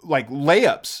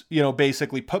layups,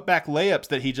 basically put-back layups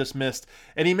that he just missed.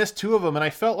 And he missed 2 of them, and I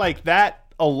felt like that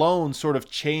alone sort of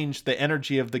changed the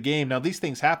energy of the game. Now, these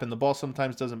things happen. The ball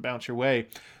sometimes doesn't bounce your way.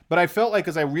 But I felt like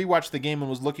as I rewatched the game and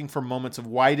was looking for moments of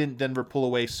why didn't Denver pull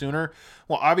away sooner?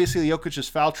 Well, obviously Jokic's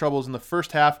foul troubles in the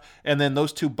first half, and then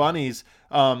those 2 bunnies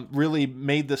really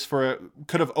made this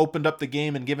could have opened up the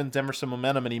game and given Denver some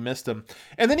momentum, and he missed them.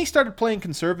 And then he started playing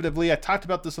conservatively. I talked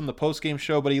about this on the postgame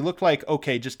show, but he looked like,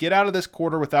 okay, just get out of this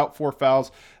quarter without 4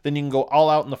 fouls, then you can go all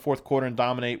out in the fourth quarter and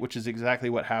dominate, which is exactly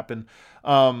what happened.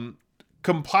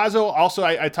 Campazzo, also,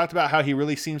 I talked about how he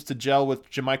really seems to gel with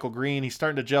JaMychal Green. He's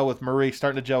starting to gel with Murray,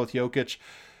 starting to gel with Jokic.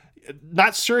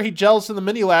 Not sure he gels in the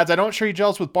mini lads. I don't sure he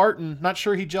gels with Barton. Not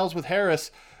sure he gels with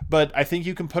Harris, but I think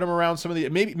you can put him around some of the,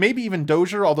 maybe even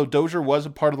Dozier, although Dozier was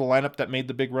a part of the lineup that made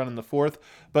the big run in the fourth,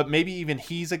 but maybe even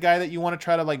he's a guy that you want to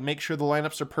try to make sure the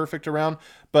lineups are perfect around.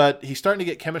 But he's starting to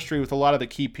get chemistry with a lot of the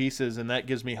key pieces, and that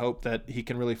gives me hope that he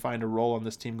can really find a role on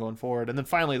this team going forward. And then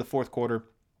finally, the fourth quarter,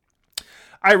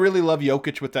 I really love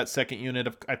Jokic with that second unit.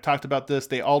 I've talked about this.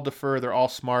 They all defer. They're all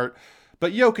smart.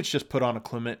 But Jokic just put on a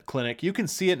clinic. You can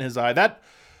see it in his eye.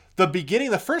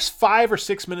 The first 5 or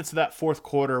 6 minutes of that fourth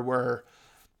quarter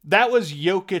that was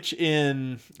Jokic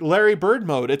in Larry Bird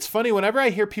mode. It's funny, whenever I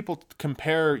hear people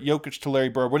compare Jokic to Larry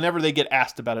Bird, whenever they get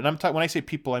asked about it, when I say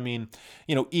people, I mean,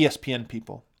 ESPN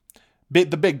people. The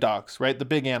big dogs, right? The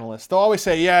big analysts. They'll always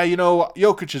say, yeah,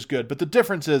 Jokic is good. But the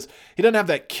difference is he doesn't have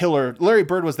that killer. Larry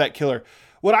Bird was that killer.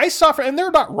 What I saw and they're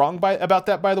not wrong about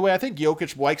that, by the way. I think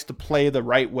Jokic likes to play the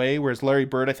right way, whereas Larry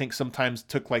Bird, I think, sometimes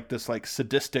took this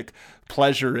sadistic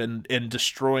pleasure in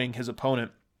destroying his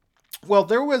opponent. Well,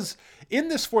 there was, in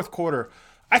this fourth quarter,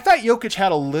 I thought Jokic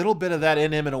had a little bit of that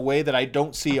in him in a way that I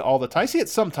don't see all the time. I see it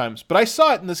sometimes, but I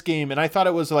saw it in this game, and I thought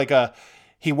it was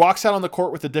he walks out on the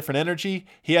court with a different energy.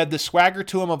 He had this swagger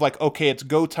to him of okay, it's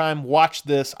go time. Watch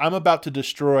this. I'm about to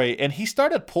destroy. And he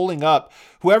started pulling up.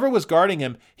 Whoever was guarding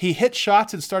him, he hit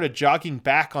shots and started jogging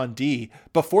back on D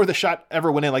before the shot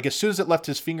ever went in. As soon as it left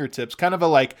his fingertips, kind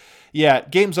of yeah,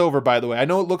 game's over, by the way. I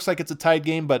know it looks like it's a tied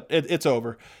game, but it's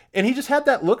over. And he just had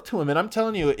that look to him. And I'm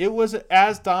telling you, it was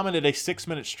as dominant a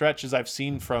 6-minute stretch as I've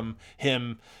seen from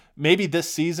him maybe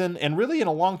this season and really in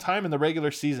a long time in the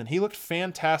regular season. He looked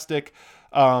fantastic.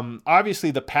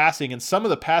 Obviously the passing and some of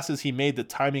the passes he made, the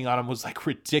timing on him was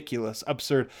ridiculous,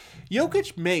 absurd.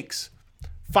 Jokic makes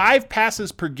 5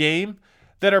 passes per game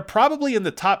that are probably in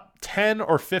the top 10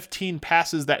 or 15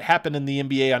 passes that happen in the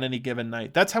NBA on any given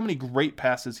night. That's how many great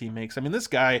passes he makes. I mean, this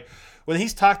guy, when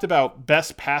he's talked about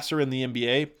best passer in the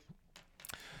NBA,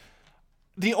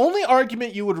 the only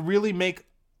argument you would really make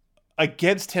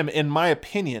against him, in my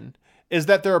opinion, is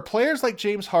that there are players like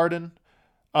James Harden,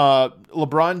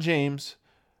 LeBron James,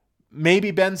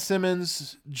 maybe Ben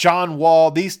Simmons, John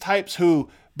Wall, these types who,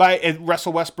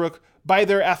 Russell Westbrook, by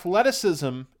their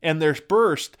athleticism and their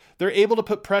burst, they're able to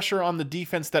put pressure on the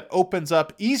defense that opens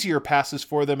up easier passes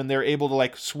for them, and they're able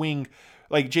to swing.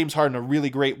 Like James Harden, a really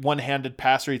great one-handed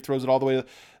passer. He throws it all the way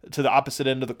to the opposite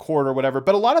end of the court or whatever.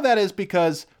 But a lot of that is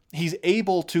because he's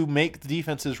able to make the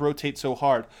defenses rotate so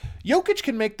hard. Jokic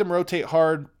can make them rotate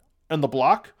hard on the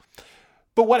block.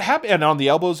 But what happened, and on the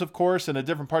elbows, of course, and at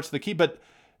different parts of the key, but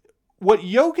what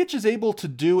Jokic is able to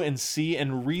do and see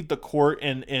and read the court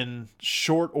in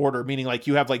short order, meaning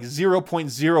you have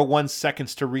 0.01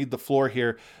 seconds to read the floor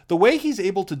here, the way he's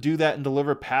able to do that and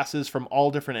deliver passes from all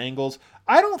different angles,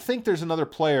 I don't think there's another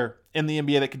player in the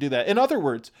NBA that could do that. In other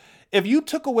words, if you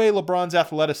took away LeBron's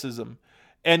athleticism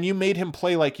and you made him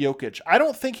play like Jokic, I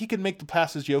don't think he could make the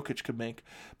passes Jokic could make.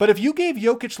 But if you gave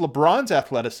Jokic LeBron's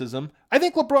athleticism, I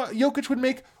think Jokic would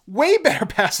make way better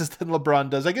passes than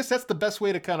LeBron does. I guess that's the best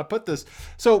way to kind of put this.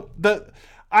 So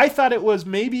I thought it was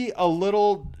maybe a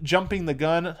little jumping the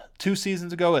gun 2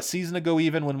 seasons ago, a season ago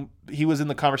even, when he was in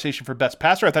the conversation for best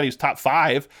passer. I thought he was top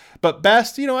 5. But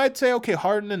best, I'd say, okay,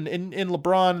 Harden and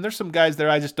LeBron, and there's some guys there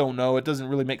I just don't know. It doesn't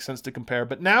really make sense to compare.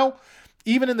 But now,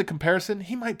 even in the comparison,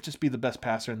 he might just be the best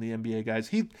passer in the NBA, guys.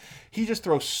 He just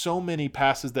throws so many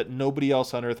passes that nobody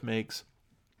else on earth makes.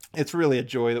 It's really a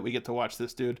joy that we get to watch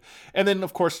this dude. And then,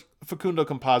 of course, Facu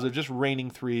Campazzo just raining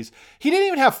threes. He didn't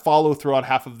even have follow-through on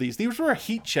half of these. These were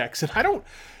heat checks. And I don't,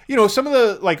 some of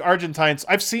the, Argentines,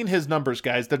 I've seen his numbers,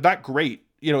 guys. They're not great.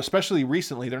 Especially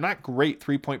recently, they're not great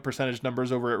 3-point percentage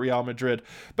numbers over at Real Madrid.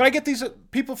 But I get these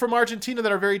people from Argentina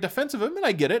that are very defensive of him, and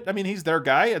I get it. I mean, he's their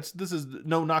guy. This is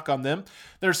no knock on them.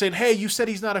 They're saying, hey, you said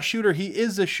he's not a shooter. He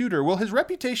is a shooter. Well, his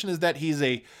reputation is that he's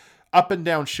a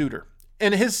up-and-down shooter.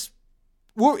 And his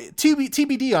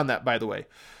TBD on that, by the way.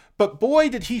 But boy,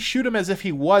 did he shoot him as if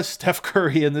he was Steph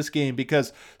Curry in this game,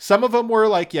 because some of them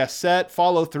were set,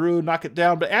 follow through, knock it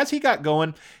down. But as he got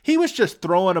going, he was just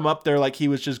throwing them up there like he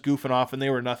was just goofing off, and they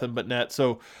were nothing but net.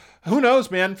 So who knows,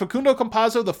 man? Facu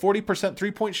Campazzo, the 40%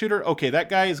 three-point shooter, okay, that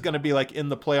guy is going to be in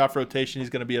the playoff rotation.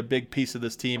 He's going to be a big piece of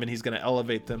this team, and he's going to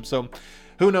elevate them. So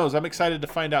who knows? I'm excited to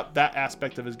find out that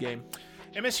aspect of his game.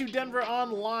 MSU Denver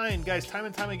Online. Guys, time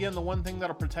and time again, the one thing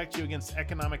that'll protect you against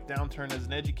economic downturn is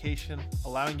an education,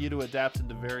 allowing you to adapt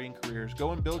into varying careers.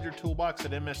 Go and build your toolbox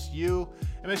at MSU.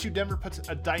 MSU Denver puts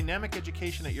a dynamic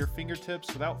education at your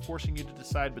fingertips without forcing you to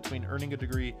decide between earning a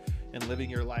degree and living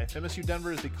your life. MSU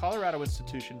Denver is the Colorado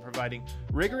institution providing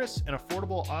rigorous and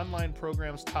affordable online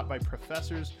programs taught by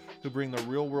professors who bring the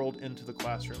real world into the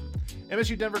classroom.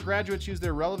 MSU Denver graduates use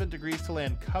their relevant degrees to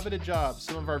land coveted jobs.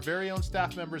 Some of our very own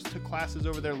staff members took classes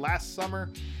over there last summer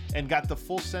and got the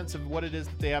full sense of what it is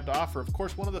that they have to offer. Of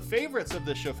course, one of the favorites of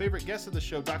this show, favorite guest of the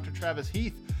show, Dr. Travis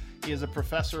Heath. He is a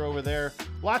professor over there.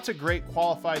 Lots of great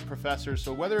qualified professors.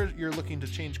 So whether you're looking to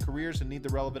change careers and need the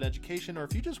relevant education, or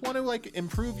if you just want to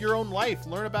improve your own life,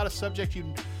 learn about a subject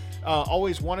you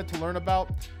always wanted to learn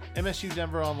about, MSU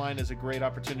Denver Online is a great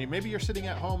opportunity. Maybe you're sitting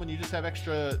at home and you just have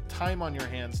extra time on your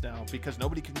hands now because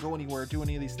nobody can go anywhere, do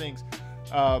any of these things.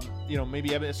 Maybe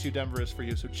MSU Denver is for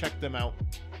you, so check them out.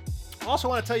 I also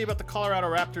want to tell you about the Colorado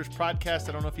Raptors podcast.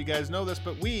 I don't know if you guys know this,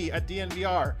 but we at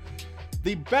DNVR,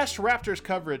 the best Raptors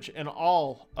coverage in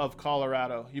all of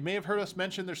Colorado. You may have heard us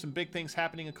mention there's some big things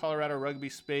happening in Colorado rugby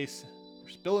space. We're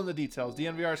spilling the details.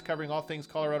 DNVR is covering all things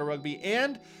Colorado rugby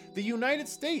and the United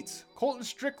States. Colton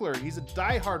Strickler, he's a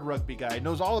diehard rugby guy,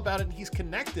 knows all about it, and he's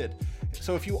connected.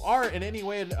 So if you are in any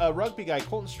way a rugby guy,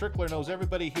 Colton Strickler knows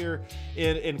everybody here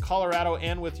in Colorado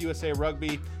and with USA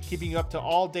Rugby, keeping you up to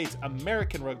all dates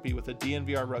American rugby with a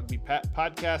DNVR Rugby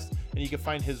podcast, and you can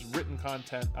find his written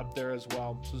content up there as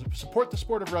well. So support the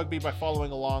sport of rugby by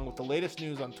following along with the latest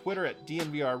news on Twitter at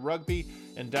DNVR Rugby,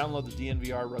 and download the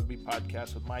DNVR Rugby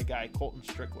podcast with my guy, Colton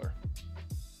Strickler.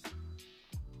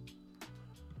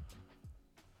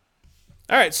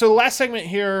 All right, so the last segment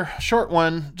here, short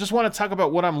one, just want to talk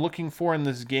about what I'm looking for in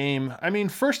this game. I mean,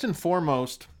 first and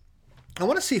foremost, I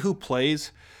want to see who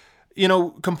plays.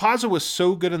 Campazzo was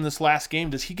so good in this last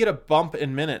game. Does he get a bump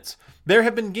in minutes? There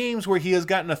have been games where he has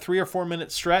gotten a 3 or 4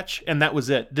 minute stretch, and that was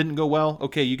it. Didn't go well.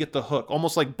 Okay, you get the hook.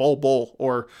 Almost like Bull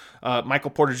or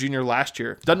Michael Porter Jr. last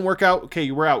year. Doesn't work out. Okay,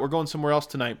 you were out. We're going somewhere else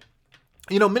tonight.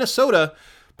 Minnesota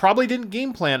probably didn't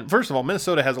game plan. First of all,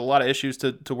 Minnesota has a lot of issues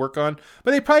to work on, but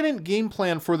they probably didn't game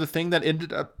plan for the thing that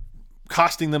ended up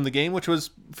costing them the game, which was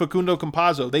Facu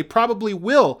Campazzo. They probably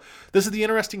will. This is the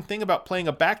interesting thing about playing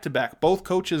a back-to-back. Both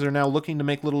coaches are now looking to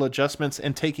make little adjustments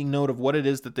and taking note of what it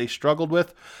is that they struggled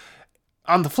with.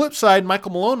 On the flip side,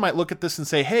 Michael Malone might look at this and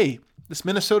say, hey, this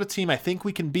Minnesota team I think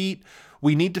we can beat.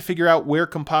 We need to figure out where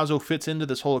Campazzo fits into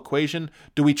this whole equation.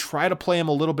 Do we try to play him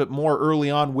a little bit more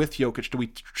early on with Jokic? Do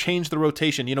we change the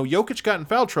rotation? Jokic got in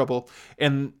foul trouble,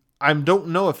 and I don't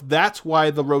know if that's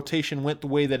why the rotation went the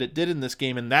way that it did in this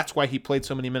game, and that's why he played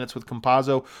so many minutes with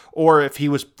Campazzo, or if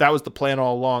that was the plan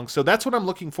all along. So that's what I'm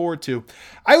looking forward to.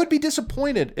 I would be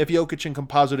disappointed if Jokic and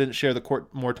Campazzo didn't share the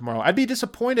court more tomorrow. I'd be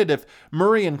disappointed if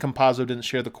Murray and Campazzo didn't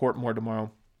share the court more tomorrow.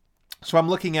 So I'm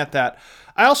looking at that.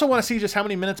 I also want to see just how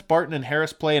many minutes Barton and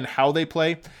Harris play and how they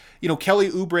play. Kelly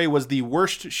Oubre was the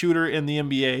worst shooter in the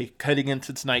NBA heading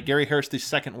into tonight. Gary Harris, the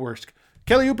second worst.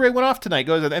 Kelly Oubre went off tonight.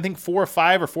 Goes, I think, 4 of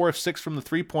 5 or 4 of 6 from the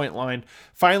three-point line.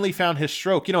 Finally found his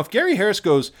stroke. If Gary Harris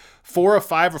goes 4 of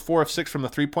 5 or 4 of 6 from the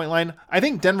three-point line, I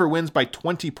think Denver wins by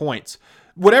 20 points.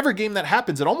 Whatever game that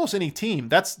happens at almost any team,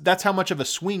 that's how much of a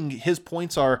swing his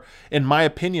points are, in my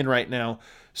opinion, right now.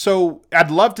 So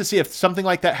I'd love to see if something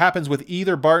like that happens with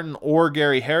either Barton or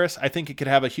Gary Harris. I think it could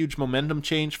have a huge momentum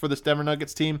change for this Denver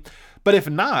Nuggets team. But if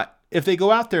not, if they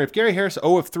go out there, if Gary Harris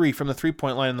 0 of 3 from the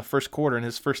three-point line in the first quarter in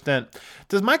his first stint,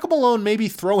 does Michael Malone maybe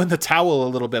throw in the towel a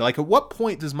little bit? Like, at what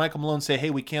point does Michael Malone say, hey,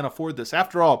 we can't afford this?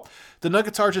 After all, the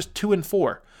Nuggets are just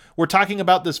 2-4. We're talking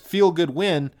about this feel-good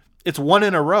win. It's 1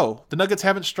 in a row. The Nuggets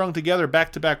haven't strung together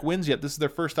back-to-back wins yet. This is their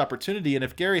first opportunity. And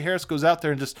if Gary Harris goes out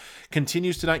there and just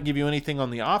continues to not give you anything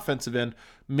on the offensive end,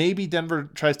 maybe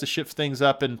Denver tries to shift things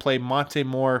up and play Monte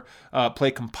more, play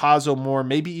Campazzo more,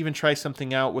 maybe even try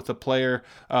something out with a player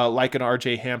like an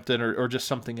RJ Hampton or just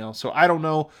something else. So I don't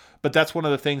know, but that's one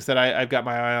of the things that I've got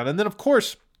my eye on. And then, of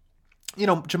course,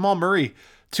 Jamal Murray,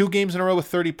 2 games in a row with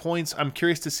 30 points. I'm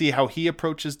curious to see how he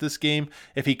approaches this game,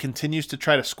 if he continues to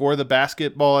try to score the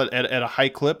basketball at a high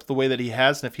clip the way that he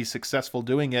has, and if he's successful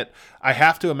doing it. I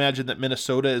have to imagine that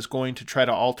Minnesota is going to try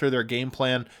to alter their game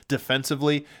plan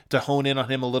defensively to hone in on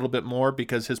him a little bit more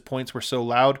because his points were so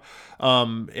loud.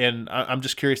 And I'm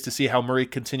just curious to see how Murray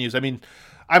continues. I mean,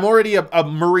 I'm already a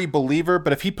Murray believer,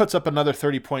 but if he puts up another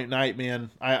 30-point night,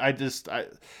 man,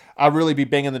 I'll really be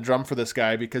banging the drum for this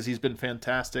guy because he's been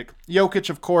fantastic. Jokic,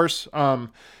 of course,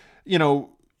 Jokic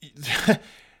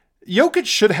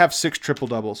should have 6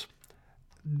 triple-doubles.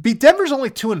 Denver's only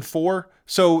 2-4,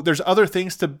 so there's other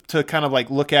things to kind of like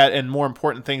look at and more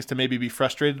important things to maybe be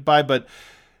frustrated by. But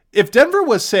if Denver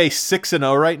was, say,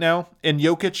 6-0 right now and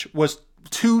Jokic was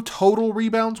 2 total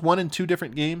rebounds, 1 in 2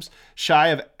 different games, shy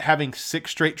of having 6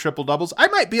 straight triple-doubles, I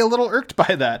might be a little irked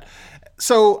by that.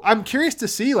 So I'm curious to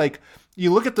see, like,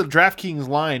 you look at the DraftKings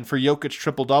line for Jokic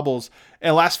triple-doubles in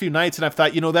the last few nights, and I've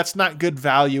thought, that's not good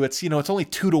value. It's, it's only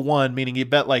 2-1, meaning you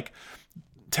bet like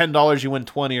 $10, you win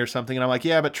 20 or something. And I'm like,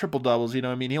 yeah, but triple-doubles, he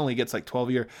only gets like 12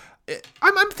 a year.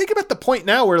 I'm thinking about the point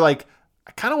now where, like,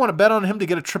 I kind of want to bet on him to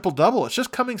get a triple-double. It's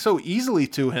just coming so easily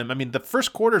to him. I mean, the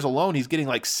first quarters alone, he's getting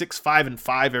like 6, 5, and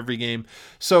 5 every game.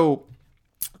 So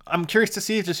I'm curious to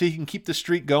see if he can keep the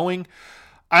streak going.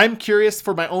 I'm curious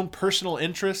for my own personal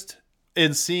interest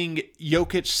in seeing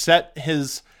Jokic set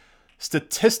his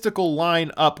statistical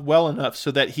line up well enough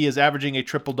so that he is averaging a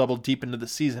triple-double deep into the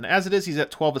season. As it is, he's at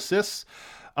 12 assists.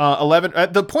 11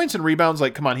 the points and rebounds,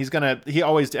 like, come on, he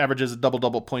always averages a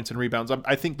double points and rebounds.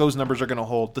 I think those numbers are going to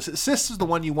hold. The assists is the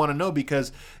one you want to know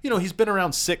because, he's been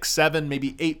around 6, 7,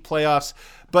 maybe 8 playoffs,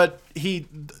 but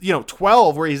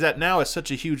 12 where he's at now is such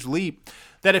a huge leap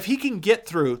that if he can get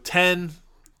through 10,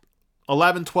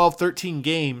 11, 12, 13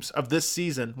 games of this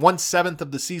season, 1/7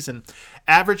 of the season,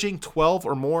 averaging 12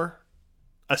 or more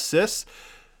assists,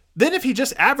 then if he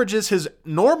just averages his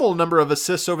normal number of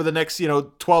assists over the next,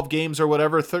 12 games or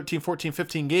whatever, 13, 14,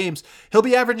 15 games, he'll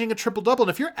be averaging a triple-double. And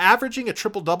if you're averaging a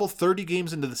triple-double 30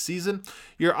 games into the season,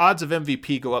 your odds of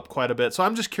MVP go up quite a bit. So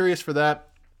I'm just curious for that.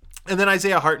 And then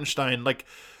Isaiah Hartenstein, like,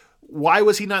 why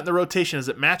was he not in the rotation? Is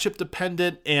it matchup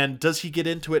dependent? And does he get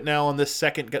into it now on this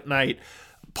second night?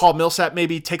 Paul Millsap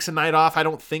maybe takes a night off. I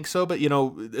don't think so, but,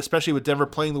 especially with Denver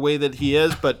playing the way that he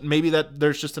is, but maybe that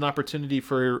there's just an opportunity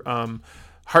for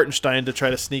Hartenstein to try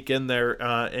to sneak in there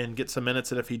and get some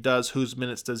minutes, and if he does, whose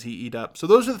minutes does he eat up? So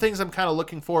those are the things I'm kind of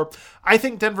looking for. I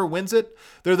think Denver wins it.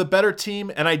 They're the better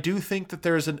team, and I do think that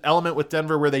there's an element with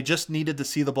Denver where they just needed to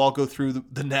see the ball go through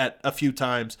the net a few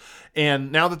times.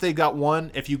 And now that they got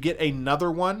one, if you get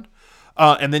another one,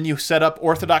 and then you set up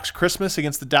Orthodox Christmas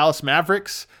against the Dallas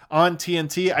Mavericks on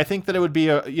TNT, I think that it would be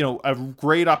a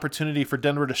great opportunity for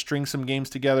Denver to string some games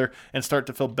together and start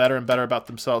to feel better and better about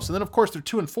themselves. And then, of course, they're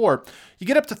 2-4. You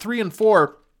get up to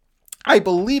 3-4. I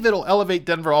believe it'll elevate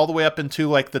Denver all the way up into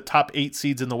like the top 8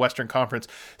 seeds in the Western Conference.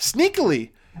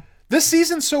 Sneakily, this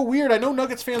season's so weird. I know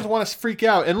Nuggets fans want to freak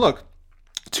out. And look,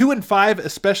 2-5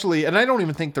 especially, and I don't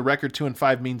even think the record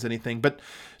 2-5 means anything, but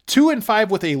 2-5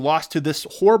 with a loss to this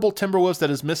horrible Timberwolves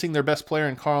that is missing their best player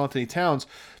in Karl Anthony Towns,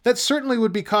 that certainly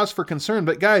would be cause for concern.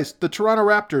 But guys, the Toronto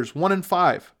Raptors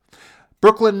 1-5,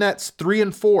 Brooklyn Nets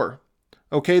 3-4.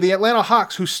 Okay, the Atlanta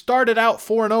Hawks, who started out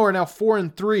 4-0, are now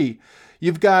 4-3.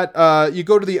 You've got you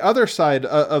go to the other side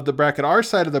of the bracket, our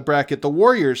side of the bracket, the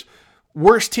Warriors.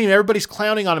 Worst team. Everybody's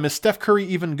clowning on them. Is Steph Curry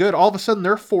even good? All of a sudden,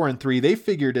 they're 4-3. They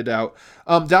figured it out.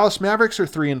 Dallas Mavericks are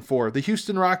 3-4. The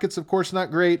Houston Rockets, of course, not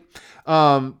great.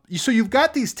 So you've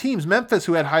got these teams. Memphis,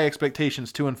 who had high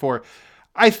expectations, 2-4.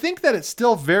 I think that it's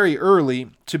still very early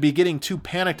to be getting too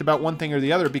panicked about one thing or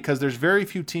the other because there's very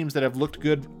few teams that have looked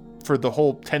good for the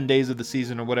whole 10 days of the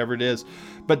season or whatever it is.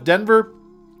 But Denver,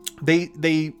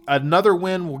 they another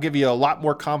win will give you a lot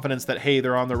more confidence that, hey,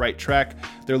 they're on the right track.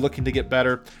 They're looking to get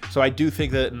better. So I do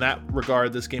think that in that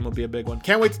regard, this game will be a big one.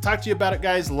 Can't wait to talk to you about it,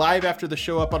 guys, live after the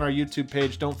show up on our YouTube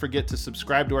page. Don't forget to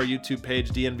subscribe to our YouTube page,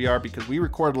 DNVR, because we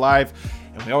record live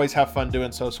and we always have fun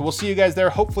doing so. So we'll see you guys there,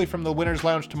 hopefully from the Winners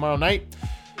Lounge tomorrow night.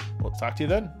 We'll talk to you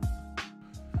then.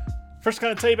 First,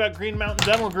 going to tell you about Green Mountain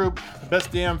Dental Group, the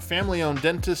best damn family-owned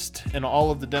dentist in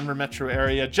all of the Denver metro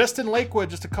area. Just in Lakewood,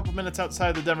 just a couple minutes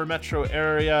outside the Denver metro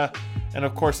area. And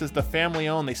of course, it's the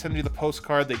family-owned. They send you the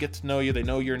postcard. They get to know you. They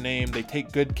know your name. They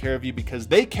take good care of you because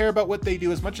they care about what they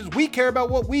do as much as we care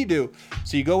about what we do.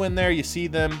 So you go in there, you see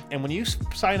them, and when you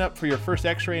sign up for your first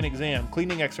x-ray and exam,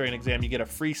 cleaning x-ray and exam, you get a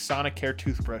free Sonicare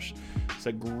toothbrush. It's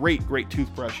a great, great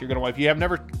toothbrush. You're going to, if you have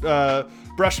never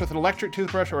brushed with an electric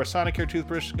toothbrush or a Sonicare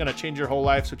toothbrush, it's going to change your whole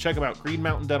life. So check them out. Green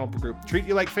Mountain Dental Group. Treat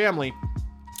you like family,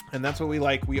 and that's what we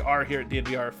like. We are here at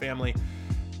DNVR family.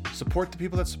 Support the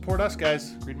people that support us,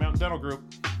 guys. Green Mountain Dental Group.